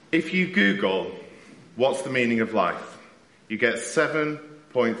If you Google, what's the meaning of life, you get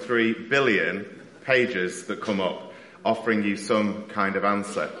 7.3 billion pages that come up offering you some kind of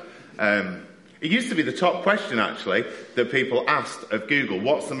answer. It used to be the top question, actually, that people asked of Google,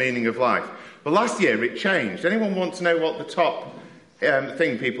 what's the meaning of life? But last year it changed. Anyone want to know what the top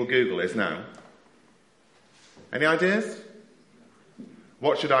thing people Google is now? Any ideas?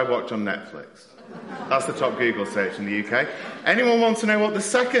 What should I watch on Netflix? That's the top Google search in the UK. Anyone want to know what the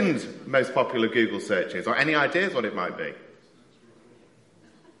second most popular Google search is? Or any ideas what it might be?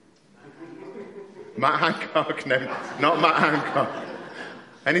 Matt Hancock? No, not Matt Hancock.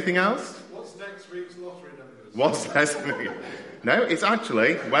 Anything else? What's next week's lottery numbers? What's next week? No, it's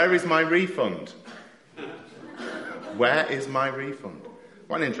actually, where is my refund? Where is my refund?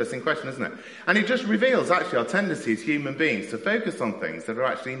 What an interesting question, isn't it? And it just reveals, actually, our tendency as human beings to focus on things that are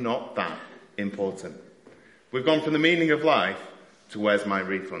actually not that important. We've gone from the meaning of life to where's my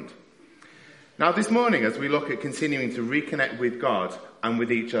refund. Now, this morning, as we look at continuing to reconnect with God and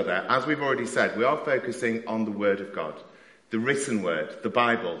with each other, as we've already said, we are focusing on the Word of God, the written Word, the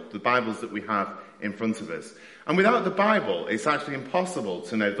Bible, the Bibles that we have in front of us. And without the Bible, it's actually impossible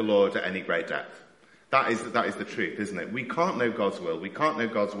to know the Lord at any great depth. That is the truth, isn't it? We can't know God's will. We can't know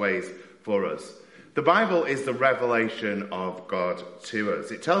God's ways for us. The Bible is the revelation of God to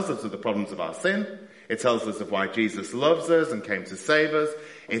us. It tells us of the problems of our sin. It tells us of why Jesus loves us and came to save us.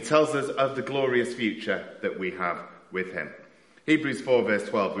 It tells us of the glorious future that we have with him. Hebrews 4 verse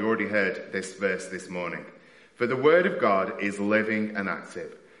 12, we already heard this verse this morning. For the word of God is living and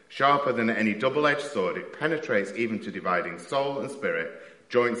active, sharper than any double-edged sword. It penetrates even to dividing soul and spirit,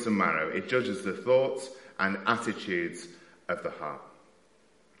 joints and marrow. It judges the thoughts and attitudes of the heart.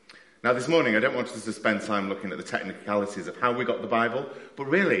 Now this morning, I don't want us to spend time looking at the technicalities of how we got the Bible, but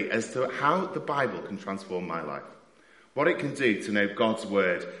really as to how the Bible can transform my life. What it can do to know God's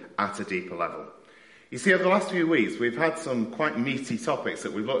word at a deeper level. You see, over the last few weeks, we've had some quite meaty topics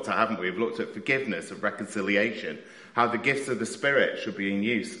that we've looked at, haven't we? We've looked at forgiveness, of reconciliation, how the gifts of the Spirit should be in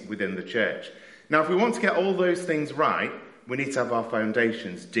use within the church. Now, if we want to get all those things right, we need to have our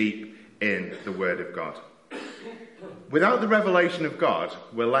foundations deep in the Word of God. Without the revelation of God,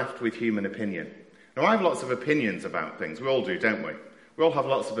 we're left with human opinion. Now, I have lots of opinions about things. We all do, don't we? We all have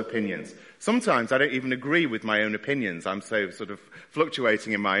lots of opinions. Sometimes I don't even agree with my own opinions. I'm so sort of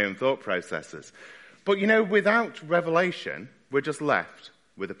fluctuating in my own thought processes. But, you know, without revelation, we're just left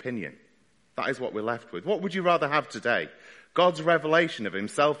with opinion. That is what we're left with. What would you rather have today? God's revelation of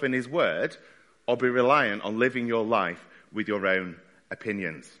himself in his word, or be reliant on living your life with your own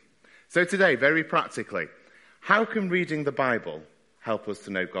opinions? So today, very practically, how can reading the Bible help us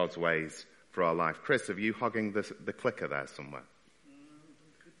to know God's ways for our life? Chris, are you hogging the clicker there somewhere?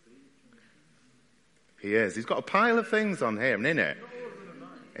 He is. He's got a pile of things on here and in it.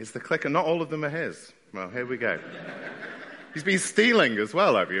 It's the clicker. Not all of them are his. Well, here we go. He's been stealing as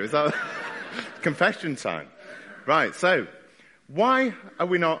well, have you? Is that confession time? Right, so why are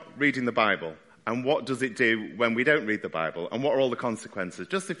we not reading the Bible? And what does it do when we don't read the Bible? And what are all the consequences?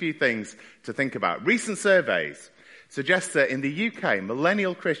 Just a few things to think about. Recent surveys suggest that in the UK,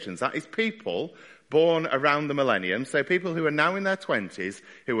 millennial Christians, that is people born around the millennium, so people who are now in their 20s,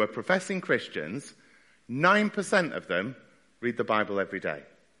 who are professing Christians, 9% of them read the Bible every day.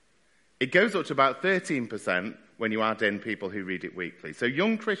 It goes up to about 13% when you add in people who read it weekly. So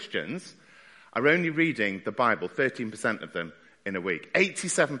young Christians are only reading the Bible, 13% of them, in a week.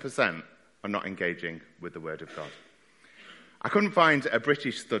 87% are not engaging with the Word of God. I couldn't find a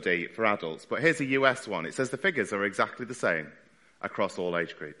British study for adults, but here's a US one. It says the figures are exactly the same across all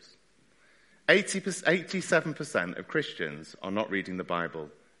age groups. 87% of Christians are not reading the Bible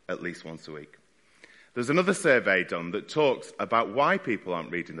at least once a week. There's another survey done that talks about why people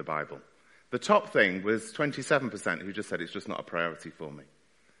aren't reading the Bible. The top thing was 27% who just said it's just not a priority for me.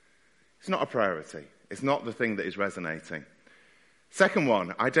 It's not a priority. It's not the thing that is resonating. Second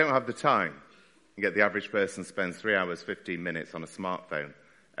one, I don't have the time. Yet the average person spends 3 hours, 15 minutes on a smartphone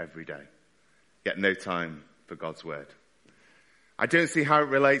every day. Yet no time for God's word. I don't see how it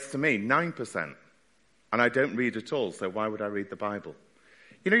relates to me, 9%. And I don't read at all, so why would I read the Bible?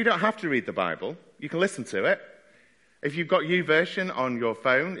 You know, you don't have to read the Bible. You can listen to it. If you've got YouVersion on your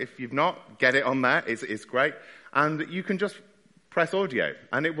phone, if you've not, get it on there. It's great. And you can just press audio,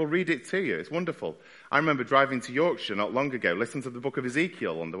 and it will read it to you. It's wonderful. I remember driving to Yorkshire not long ago, listening to the book of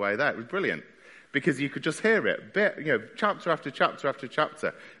Ezekiel on the way there. It was brilliant, because you could just hear it, chapter after chapter after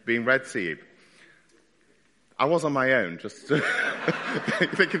chapter being read to you. I was on my own, just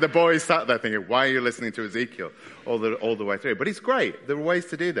thinking the boys sat there thinking, why are you listening to Ezekiel all the way through? But it's great. There are ways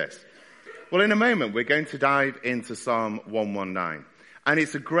to do this. Well, in a moment, we're going to dive into Psalm 119. And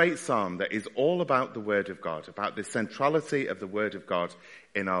it's a great psalm that is all about the Word of God, about the centrality of the Word of God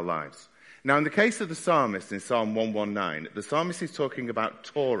in our lives. Now, in the case of the psalmist in Psalm 119, the psalmist is talking about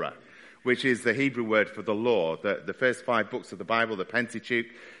Torah, which is the Hebrew word for the law, the first 5 books of the Bible, the Pentateuch.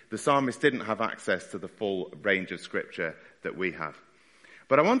 The psalmist didn't have access to the full range of scripture that we have.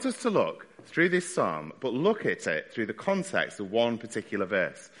 But I want us to look through this psalm, but look at it through the context of one particular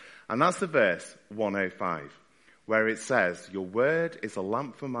verse. And that's the verse 105, where it says, "Your word is a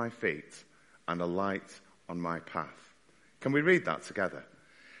lamp for my feet and a light on my path." Can we read that together?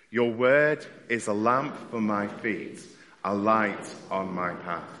 Your word is a lamp for my feet, a light on my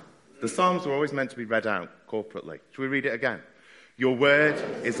path. The Psalms were always meant to be read out corporately. Should we read it again? Your word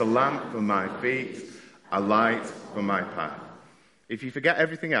is a lamp for my feet, a light for my path. If you forget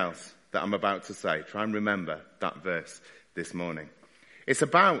everything else that I'm about to say, try and remember that verse this morning. It's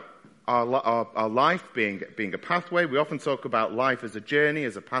about our life being a pathway. We often talk about life as a journey,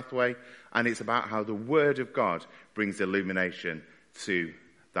 as a pathway, and it's about how the Word of God brings illumination to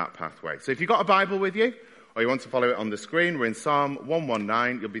that pathway. So if you've got a Bible with you, or you want to follow it on the screen, we're in Psalm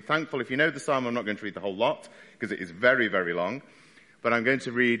 119. You'll be thankful if you know the psalm. I'm not going to read the whole lot, because it is very, very long. But I'm going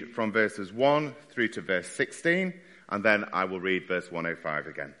to read from verses 1 through to verse 16, and then I will read verse 105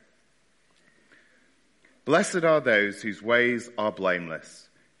 again. Blessed are those whose ways are blameless,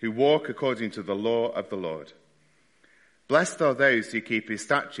 who walk according to the law of the Lord. Blessed are those who keep his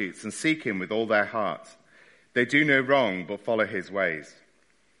statutes and seek him with all their heart. They do no wrong, but follow his ways.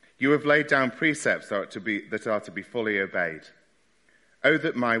 You have laid down precepts that are to be fully obeyed. Oh,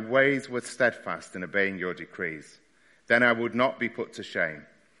 that my ways were steadfast in obeying your decrees. Then I would not be put to shame.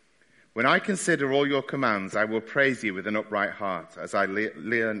 When I consider all your commands, I will praise you with an upright heart as I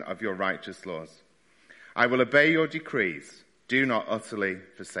learn of your righteous laws. I will obey your decrees. Do not utterly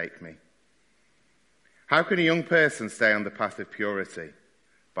forsake me. How can a young person stay on the path of purity?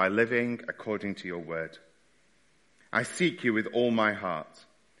 By living according to your word. I seek you with all my heart.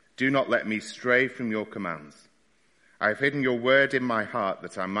 Do not let me stray from your commands. I have hidden your word in my heart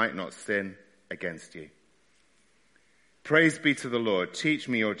that I might not sin against you. Praise be to the Lord. Teach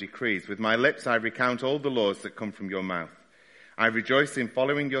me your decrees. With my lips I recount all the laws that come from your mouth. I rejoice in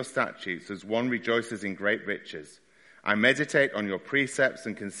following your statutes as one rejoices in great riches. I meditate on your precepts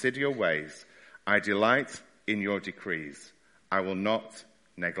and consider your ways. I delight in your decrees. I will not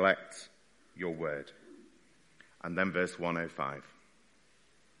neglect your word. And then verse 105.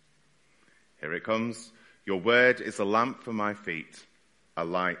 Here it comes. Your word is a lamp for my feet, a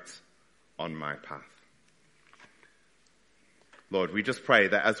light on my path. Lord, we just pray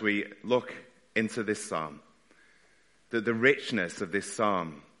that as we look into this psalm, that the richness of this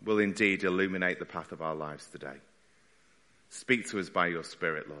psalm will indeed illuminate the path of our lives today. Speak to us by your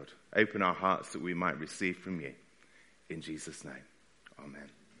Spirit, Lord. Open our hearts that we might receive from you. In Jesus' name, amen.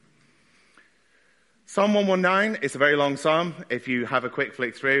 Psalm 119 is a very long psalm. If you have a quick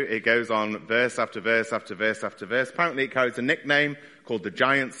flick through, it goes on verse after verse after verse after verse. Apparently it carries a nickname called the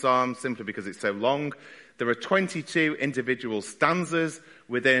Giant Psalm, simply because it's so long. There are 22 individual stanzas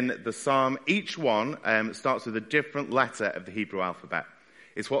within the psalm. Each one starts with a different letter of the Hebrew alphabet.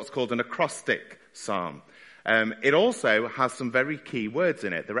 It's what's called an acrostic psalm. It also has some very key words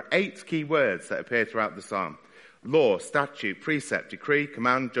in it. There are 8 key words that appear throughout the psalm. Law, statute, precept, decree,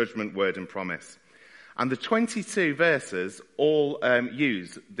 command, judgment, word, and promise. And the 22 verses all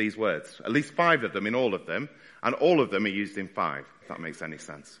use these words, at least 5 of them in all of them, and all of them are used in 5, if that makes any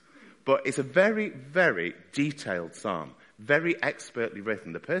sense. But it's a very, very detailed psalm, very expertly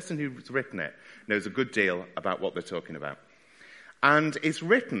written. The person who's written it knows a good deal about what they're talking about. And it's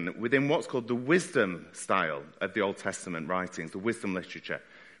written within what's called the wisdom style of the Old Testament writings, the wisdom literature.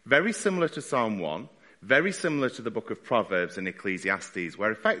 Very similar to Psalm 1, very similar to the book of Proverbs and Ecclesiastes,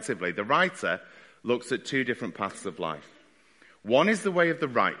 where effectively the writer looks at 2 different paths of life. One is the way of the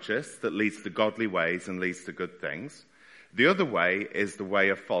righteous that leads to godly ways and leads to good things. The other way is the way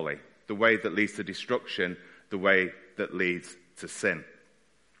of folly, the way that leads to destruction, the way that leads to sin.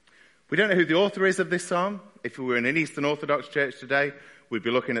 We don't know who the author is of this psalm. If we were in an Eastern Orthodox church today, we'd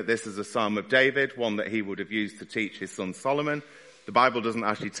be looking at this as a psalm of David, one that he would have used to teach his son Solomon. The Bible doesn't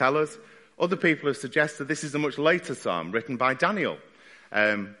actually tell us. Other people have suggested this is a much later psalm written by Daniel.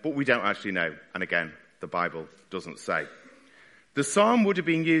 But we don't actually know. And again, the Bible doesn't say. The psalm would have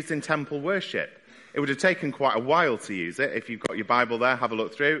been used in temple worship. It would have taken quite a while to use it. If you've got your Bible there, have a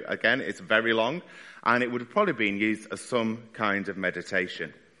look through. Again, it's very long. And it would have probably been used as some kind of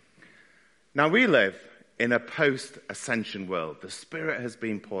meditation. Now, we live in a post-ascension world. The Spirit has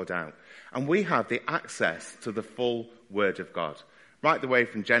been poured out. And we have the access to the full Word of God, right the way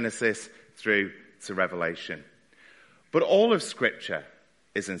from Genesis through to Revelation. But all of Scripture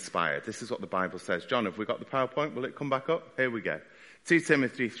is inspired. This is what the Bible says. John, have we got the PowerPoint? Will it come back up? Here we go. 2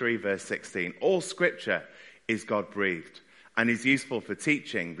 Timothy 3, verse 16. All Scripture is God-breathed and is useful for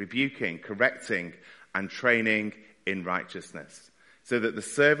teaching, rebuking, correcting, and training in righteousness, so that the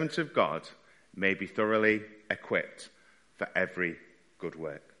servant of God may be thoroughly equipped for every good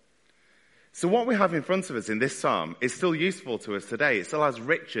work. So what we have in front of us in this psalm is still useful to us today. It still has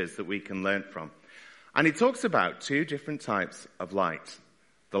riches that we can learn from. And it talks about two different types of light: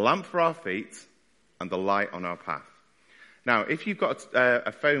 the lamp for our feet and the light on our path. Now, if you've got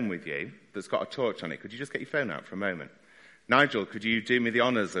a phone with you that's got a torch on it, could you just get your phone out for a moment? Nigel, could you do me the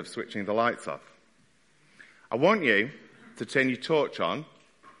honours of switching the lights off? I want you to turn your torch on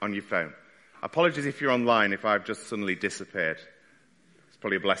your phone. Apologies if you're online if I've just suddenly disappeared. It's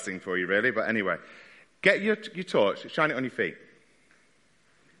probably a blessing for you, really, but anyway. Get your torch, shine it on your feet.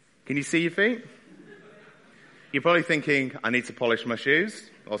 Can you see your feet? You're probably thinking, I need to polish my shoes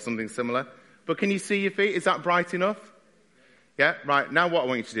or something similar. But can you see your feet? Is that bright enough? Yeah? Right, now what I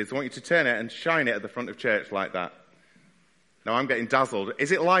want you to do is I want you to turn it and shine it at the front of church like that. Now I'm getting dazzled.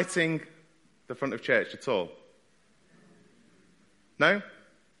 Is it lighting the front of church at all? No?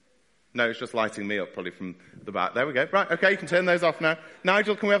 No, it's just lighting me up probably from the back. There we go. Right, okay, you can turn those off now.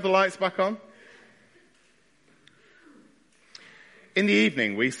 Nigel, can we have the lights back on? In the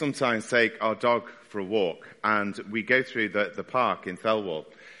evening, we sometimes take our dog for a walk, and we go through the park in Thelwall.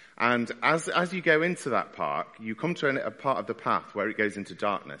 And as you go into that park, you come to a part of the path where it goes into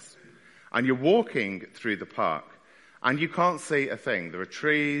darkness. And you're walking through the park, and you can't see a thing. There are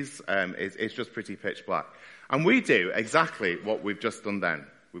trees, it's just pretty pitch black. And we do exactly what we've just done then.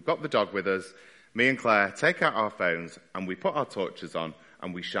 We've got the dog with us. Me and Claire take out our phones, and we put our torches on,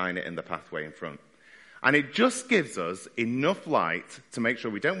 and we shine it in the pathway in front. And it just gives us enough light to make sure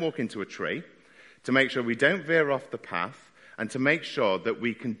we don't walk into a tree, to make sure we don't veer off the path, and to make sure that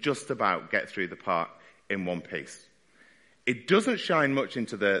we can just about get through the park in one piece. It doesn't shine much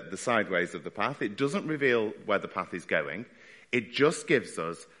into the sideways of the path. It doesn't reveal where the path is going. It just gives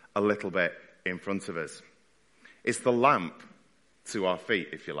us a little bit in front of us. It's the lamp to our feet,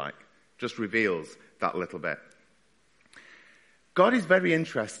 if you like. Just reveals that little bit. God is very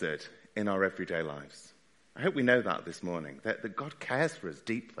interested in our everyday lives. I hope we know that this morning, that God cares for us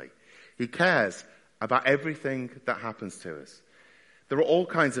deeply. He cares about everything that happens to us. There are all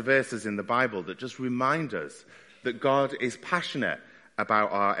kinds of verses in the Bible that just remind us that God is passionate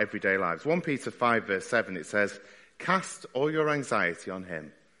about our everyday lives. 1 Peter 5 verse 7, it says, "Cast all your anxiety on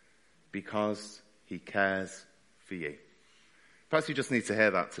him because he cares for you." Perhaps you just need to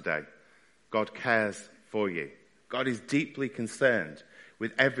hear that today. God cares for you. God is deeply concerned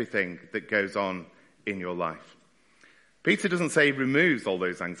with everything that goes on in your life. Peter doesn't say he removes all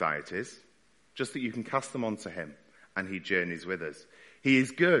those anxieties, just that you can cast them onto him and he journeys with us. He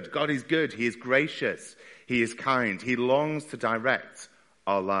is good. God is good. He is gracious. He is kind. He longs to direct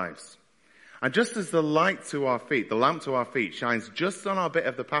our lives. And just as the light to our feet, the lamp to our feet, shines just on our bit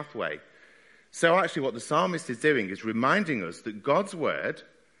of the pathway, so actually what the psalmist is doing is reminding us that God's word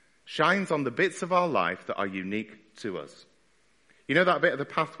shines on the bits of our life that are unique to us. You know that bit of the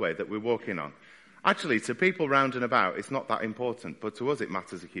pathway that we're walking on? Actually, to people round and about, it's not that important, but to us it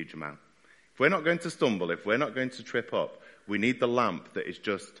matters a huge amount. If we're not going to stumble, if we're not going to trip up, we need the lamp that is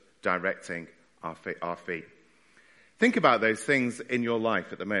just directing our feet. Think about those things in your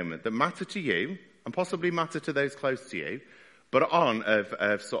life at the moment that matter to you, and possibly matter to those close to you, but aren't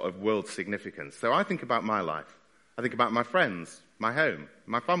of sort of world significance. So I think about my life. I think about my friends, my home,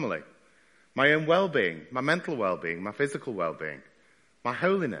 my family, my own well-being, my mental well-being, my physical well-being, my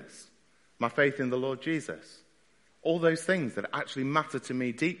holiness, my faith in the Lord Jesus. All those things that actually matter to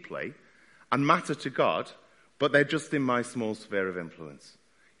me deeply and matter to God, but they're just in my small sphere of influence.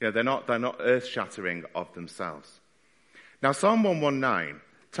 You know, they're not earth-shattering of themselves. Now, Psalm 119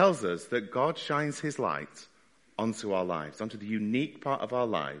 tells us that God shines his light onto our lives, onto the unique part of our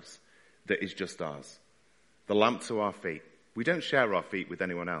lives that is just ours. The lamp to our feet. We don't share our feet with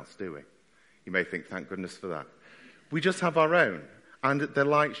anyone else, do we? You may think, thank goodness for that. We just have our own, and the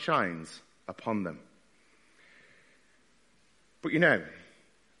light shines upon them. But you know,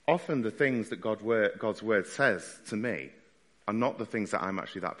 often the things that God's word says to me are not the things that I'm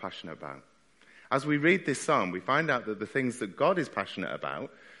actually that passionate about. As we read this psalm, we find out that the things that God is passionate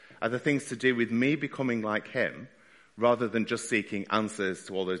about are the things to do with me becoming like him, rather than just seeking answers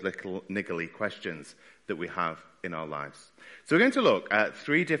to all those little niggly questions that we have in our lives. So we're going to look at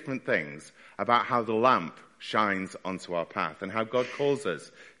 3 different things about how the lamp shines onto our path and how God calls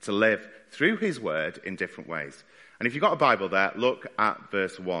us to live through his word in different ways. And if you've got a Bible there, look at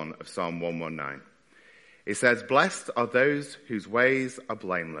verse 1 of Psalm 119. It says, "Blessed are those whose ways are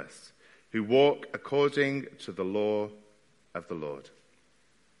blameless, who walk according to the law of the Lord."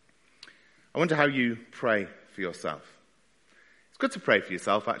 I wonder how you pray for yourself. It's good to pray for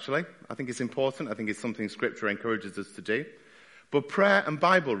yourself, actually. I think it's important. I think it's something Scripture encourages us to do. But prayer and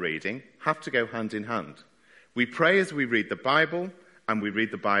Bible reading have to go hand in hand. We pray as we read the Bible, and we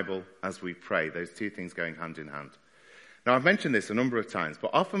read the Bible as we pray. Those two things going hand in hand. Now, I've mentioned this a number of times,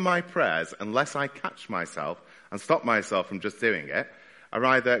 but often my prayers, unless I catch myself and stop myself from just doing it, are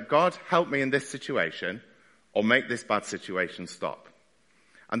either, "God, help me in this situation," or "make this bad situation stop."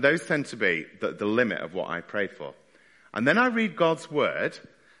 And those tend to be the limit of what I pray for. And then I read God's word,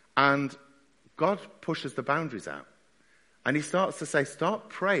 and God pushes the boundaries out. And he starts to say, start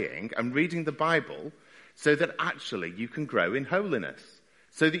praying and reading the Bible so that actually you can grow in holiness,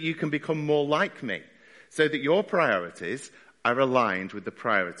 so that you can become more like me, so that your priorities are aligned with the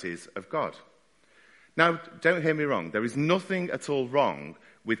priorities of God. Now, don't hear me wrong. There is nothing at all wrong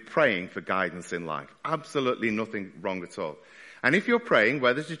with praying for guidance in life. Absolutely nothing wrong at all. And if you're praying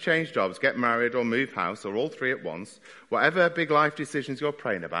whether to change jobs, get married, or move house, or all three at once, whatever big life decisions you're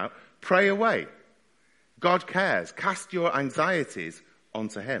praying about, pray away. God cares. Cast your anxieties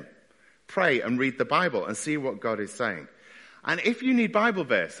onto him. Pray and read the Bible and see what God is saying. And if you need Bible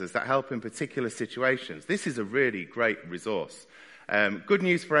verses that help in particular situations, this is a really great resource. Good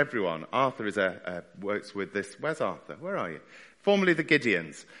news for everyone. Arthur works with this. Where's Arthur? Where are you? Formerly the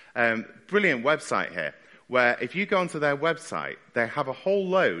Gideons. Brilliant website here, where if you go onto their website, they have a whole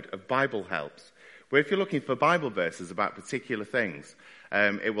load of Bible helps, where if you're looking for Bible verses about particular things,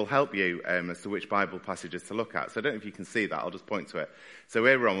 it will help you as to which Bible passages to look at. So I don't know if you can see that. I'll just point to it. So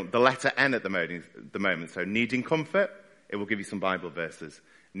we're on the letter N at the moment. So needing comfort, it will give you some Bible verses.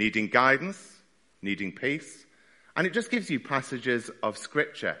 Needing guidance, needing peace. And it just gives you passages of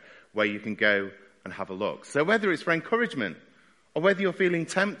Scripture where you can go and have a look. So whether it's for encouragement, or whether you're feeling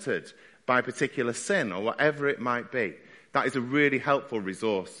tempted by a particular sin, or whatever it might be, that is a really helpful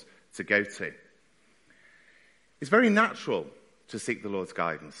resource to go to. It's very natural to seek the Lord's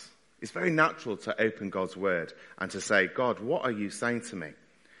guidance. It's very natural to open God's word and to say, God, what are you saying to me?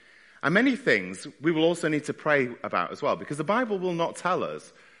 And many things we will also need to pray about as well, because the Bible will not tell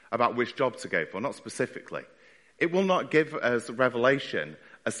us about which job to go for, not specifically. It will not give us revelation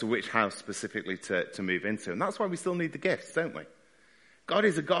as to which house specifically to move into. And that's why we still need the gifts, don't we? God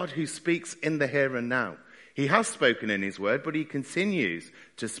is a God who speaks in the here and now. He has spoken in his word, but he continues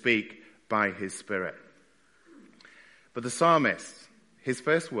to speak by his Spirit. But the psalmist, his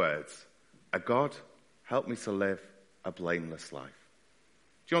first words are, God, help me to live a blameless life.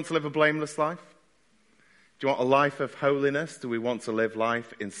 Do you want to live a blameless life? Do you want a life of holiness? Do we want to live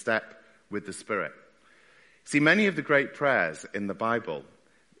life in step with the Spirit? See, many of the great prayers in the Bible,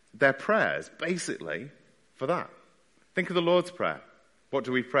 they're prayers basically for that. Think of the Lord's Prayer. What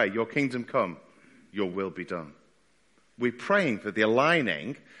do we pray? Your kingdom come, your will be done. We're praying for the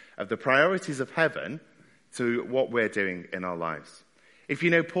aligning of the priorities of heaven to what we're doing in our lives. If you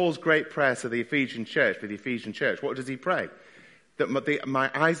know Paul's great prayer to the Ephesian church, for the Ephesian church, what does he pray? That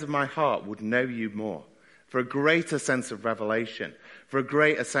my eyes of my heart would know you more, for a greater sense of revelation, for a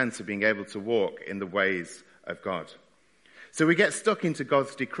greater sense of being able to walk in the ways of God. So we get stuck into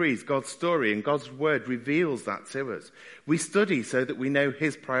God's decrees, God's story, and God's word reveals that to us. We study so that we know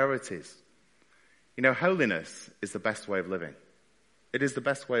his priorities. You know, holiness is the best way of living. It is the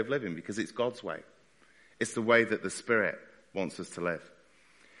best way of living because it's God's way. It's the way that the Spirit wants us to live.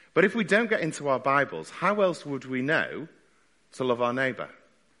 But if we don't get into our Bibles, how else would we know to love our neighbour?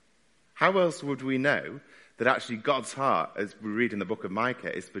 How else would we know that actually God's heart, as we read in the book of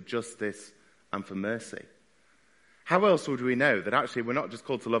Micah, is for justice and for mercy? How else would we know that actually we're not just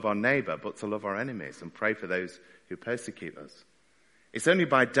called to love our neighbour, but to love our enemies and pray for those who persecute us? It's only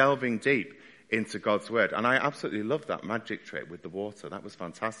by delving deep into God's word. And I absolutely love that magic trick with the water. That was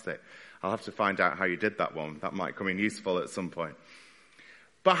fantastic. I'll have to find out how you did that one. That might come in useful at some point.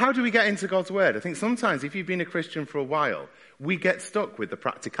 But how do we get into God's word? I think sometimes if you've been a Christian for a while, we get stuck with the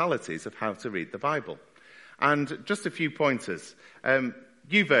practicalities of how to read the Bible. And just a few pointers.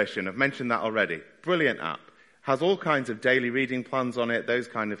 YouVersion, I've mentioned that already. Brilliant app. Has all kinds of daily reading plans on it, those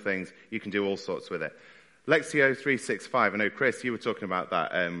kind of things. You can do all sorts with it. Lectio 365, I know, Chris, you were talking about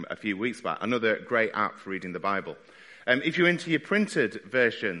that a few weeks back. Another great app for reading the Bible. If you're into your printed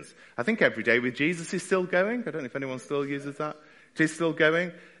versions, I think Every Day with Jesus is still going. I don't know if anyone still uses that. It is still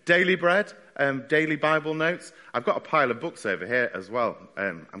going. Daily Bread, daily Bible notes. I've got a pile of books over here as well.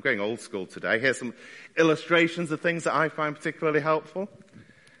 I'm going old school today. Here's some illustrations of things that I find particularly helpful.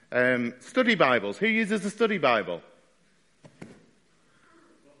 Study Bibles. Who uses a study Bible?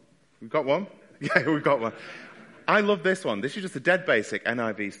 We've got one. Yeah, we've got one. I love this one. This is just a dead basic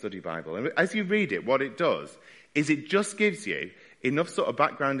NIV study Bible. And as you read it, what it does is it just gives you enough sort of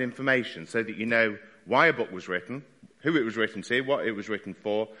background information so that you know why a book was written, who it was written to, what it was written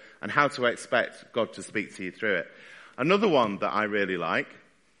for, and how to expect God to speak to you through it. Another one that I really like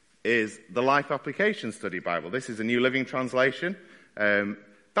is the Life Application Study Bible. This is a New Living Translation.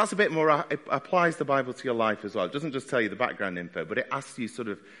 That's a bit more, it applies the Bible to your life as well. It doesn't just tell you the background info, but it asks you sort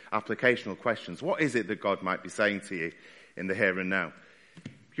of applicational questions. What is it that God might be saying to you in the here and now?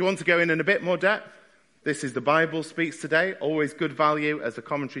 If you want to go in a bit more depth, this is The Bible Speaks Today. Always good value as a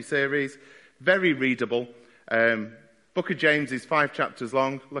commentary series. Very readable. Book of James is 5 chapters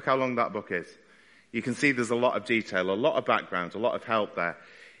long. Look how long that book is. You can see there's a lot of detail, a lot of background, a lot of help there.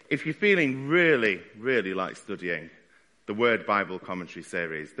 If you're feeling really, really like studying the Word Bible Commentary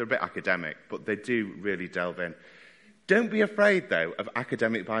series, they're a bit academic, but they do really delve in. Don't be afraid, though, of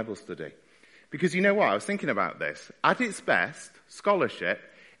academic Bible study. Because you know what? I was thinking about this. At its best, scholarship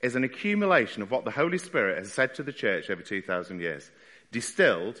is an accumulation of what the Holy Spirit has said to the church over 2,000 years,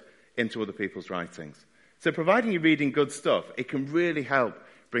 distilled into other people's writings. So providing you're reading good stuff, it can really help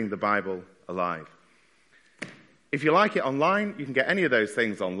bring the Bible alive. If you like it online, you can get any of those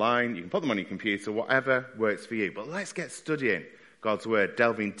things online. You can put them on your computer, whatever works for you. But let's get studying God's Word,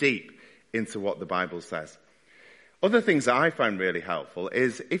 delving deep into what the Bible says. Other things that I find really helpful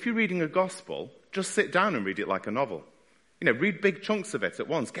is if you're reading a gospel, just sit down and read it like a novel. You know, read big chunks of it at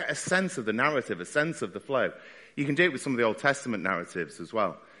once. Get a sense of the narrative, a sense of the flow. You can do it with some of the Old Testament narratives as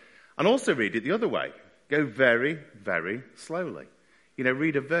well. And also read it the other way. Go very, very slowly. You know,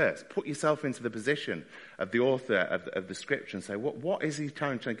 read a verse. Put yourself into the position of the author of the scripture and say, what is he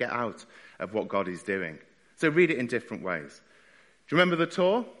trying to get out of what God is doing? So read it in different ways. Do you remember the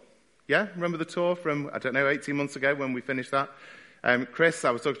tour? Yeah? Remember the tour from, 18 months ago when we finished that? Chris,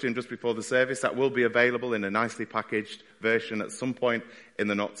 I was talking to him just before the service. That will be available in a nicely packaged version at some point in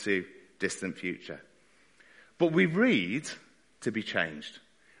the not too distant future. But we read to be changed.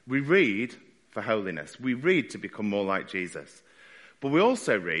 We read for holiness. We read to become more like Jesus. But we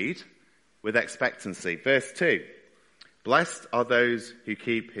also read with expectancy. Verse 2, blessed are those who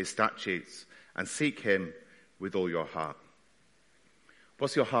keep his statutes and seek him with all your heart.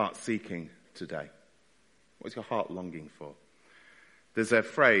 What's your heart seeking today? What's your heart longing for? There's a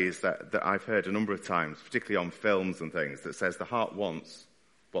phrase that I've heard a number of times, particularly on films and things, that says the heart wants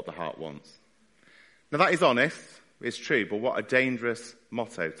what the heart wants. Now that is honest, it's true, but what a dangerous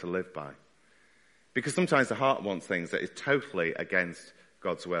motto to live by. Because sometimes the heart wants things that is totally against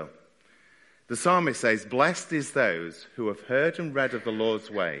God's will. The psalmist says, blessed is those who have heard and read of the Lord's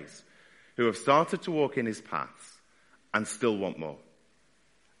ways, who have started to walk in his paths and still want more.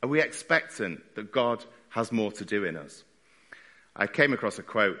 Are we expectant that God has more to do in us? I came across a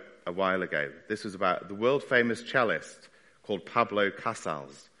quote a while ago. This was about the world-famous cellist called Pablo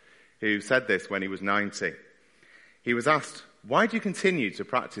Casals, who said this when he was 90. He was asked, why do you continue to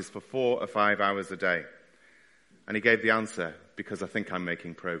practice for 4 or 5 hours a day? And he gave the answer, because I think I'm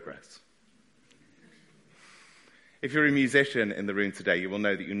making progress. If you're a musician in the room today, you will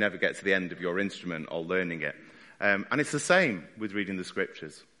know that you never get to the end of your instrument or learning it. And it's the same with reading the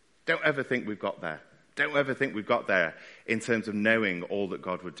scriptures. Don't ever think we've got there. Don't ever think we've got there in terms of knowing all that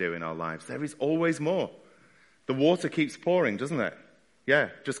God would do in our lives. There is always more. The water keeps pouring, doesn't it? Yeah,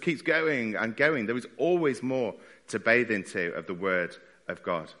 just keeps going and going. There is always more to bathe into of the Word of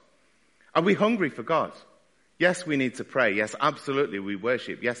God. Are we hungry for God? Yes, we need to pray. Yes, absolutely, we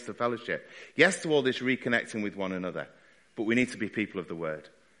worship. Yes, to fellowship. Yes, to all this reconnecting with one another. But we need to be people of the Word.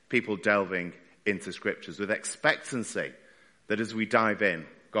 People delving into Scriptures with expectancy that as we dive in,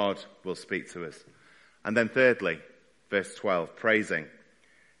 God will speak to us. And then thirdly, verse 12, praising.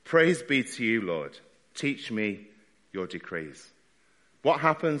 Praise be to you, Lord. Teach me your decrees. What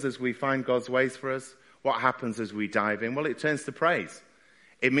happens as we find God's ways for us? What happens as we dive in? Well, it turns to praise.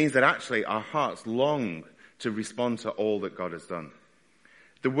 It means that actually our hearts long to respond to all that God has done.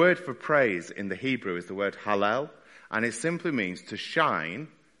 The word for praise in the Hebrew is the word hallel, and it simply means to shine,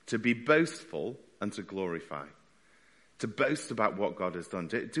 to be boastful, and to glorify. To boast about what God has done.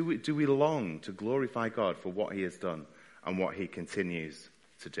 Do we long to glorify God for what he has done and what he continues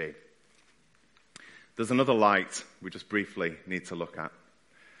to do? There's another light we just briefly need to look at.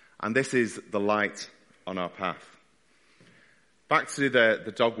 And this is the light on our path. Back to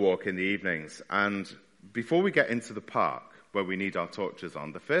the dog walk in the evenings. And before we get into the park, where we need our torches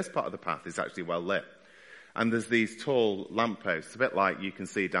on, the first part of the path is actually well lit. And there's these tall lampposts, a bit like you can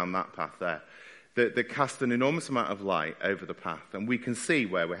see down that path there, that cast an enormous amount of light over the path. And we can see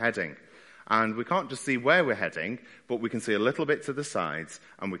where we're heading. And we can't just see where we're heading, but we can see a little bit to the sides,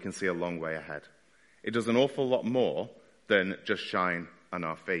 and we can see a long way ahead. It does an awful lot more than just shine on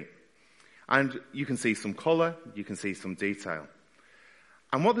our feet. And you can see some colour, you can see some detail.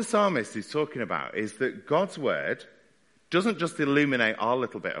 And what the psalmist is talking about is that God's word doesn't just illuminate our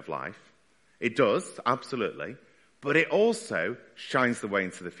little bit of life. It does, absolutely, but it also shines the way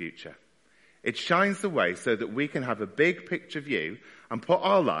into the future. It shines the way so that we can have a big picture view and put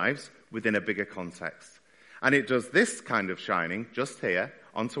our lives within a bigger context. And it does this kind of shining just here,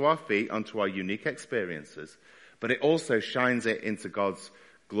 onto our feet, onto our unique experiences, but it also shines it into God's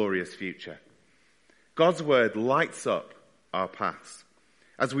glorious future. God's word lights up our paths.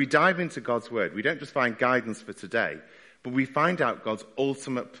 As we dive into God's word, we don't just find guidance for today, but we find out God's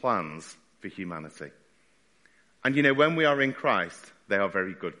ultimate plans for humanity. And you know, when we are in Christ, they are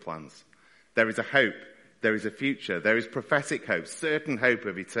very good plans. There is a hope, there is a future, there is prophetic hope, certain hope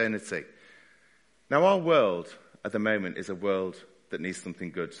of eternity. Now, our world at the moment is a world that needs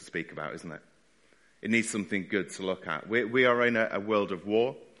something good to speak about, isn't it? It needs something good to look at. We are in a world of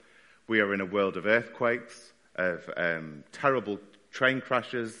war. We are in a world of earthquakes, of terrible train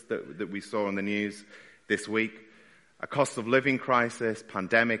crashes that we saw on the news this week, a cost of living crisis,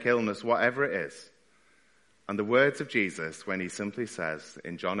 pandemic, illness, whatever it is. And the words of Jesus, when he simply says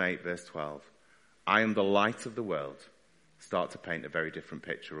in John 8, verse 12, I am the light of the world, start to paint a very different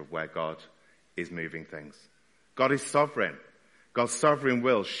picture of where God is moving things. God is sovereign. God's sovereign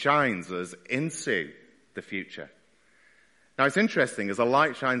will shines us into the future. Now, it's interesting, as a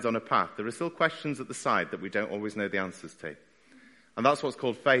light shines on a path, there are still questions at the side that we don't always know the answers to. And that's what's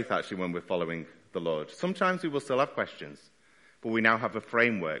called faith, actually, when we're following the Lord. Sometimes we will still have questions, but we now have a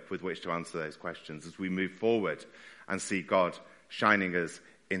framework with which to answer those questions as we move forward and see God shining us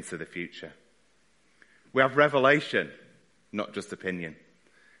into the future. We have revelation, not just opinion.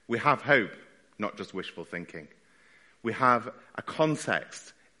 We have hope, not just wishful thinking. We have a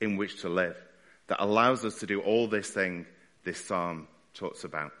context in which to live that allows us to do all this thing this psalm talks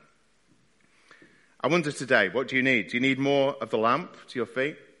about. I wonder today, what do you need? Do you need more of the lamp to your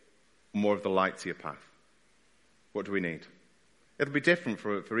feet or more of the light to your path? What do we need? It'll be different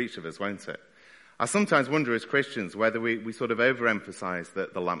for each of us, won't it? I sometimes wonder as Christians whether we sort of overemphasize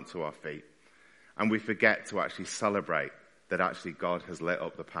the lamp to our feet and we forget to actually celebrate that actually God has lit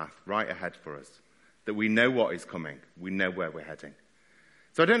up the path right ahead for us, that we know what is coming, we know where we're heading.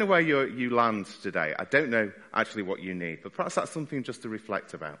 So I don't know where you land today. I don't know actually what you need, but perhaps that's something just to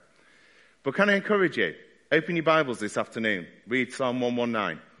reflect about. But can I encourage you, open your Bibles this afternoon, read Psalm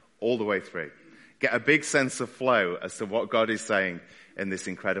 119 all the way through. Get a big sense of flow as to what God is saying in this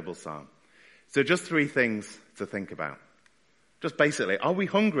incredible psalm. So just 3 things to think about. Just basically, are we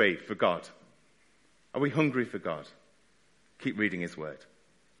hungry for God? Are we hungry for God? Keep reading his word.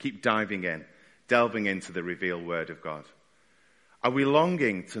 Keep diving in, delving into the revealed word of God. Are we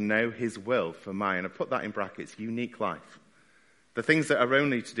longing to know his will for my, and I put that in brackets, unique life? The things that are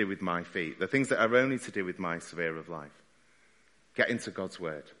only to do with my feet, the things that are only to do with my sphere of life. Get into God's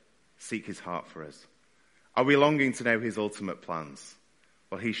word. Seek his heart for us. Are we longing to know his ultimate plans?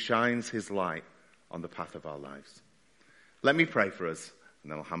 Well, he shines his light on the path of our lives. Let me pray for us,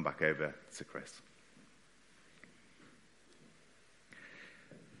 and then I'll hand back over to Chris.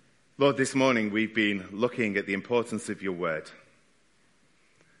 Lord, this morning we've been looking at the importance of your word.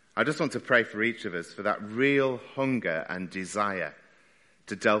 I just want to pray for each of us for that real hunger and desire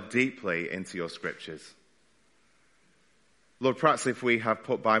to delve deeply into your scriptures. Lord, perhaps if we have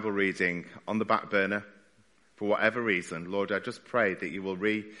put Bible reading on the back burner for whatever reason, Lord, I just pray that you will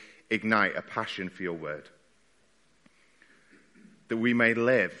reignite a passion for your word. That we may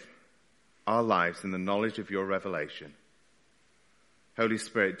live our lives in the knowledge of your revelation. Holy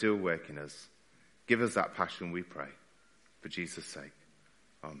Spirit, do a work in us. Give us that passion, we pray. For Jesus' sake.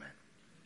 Amen.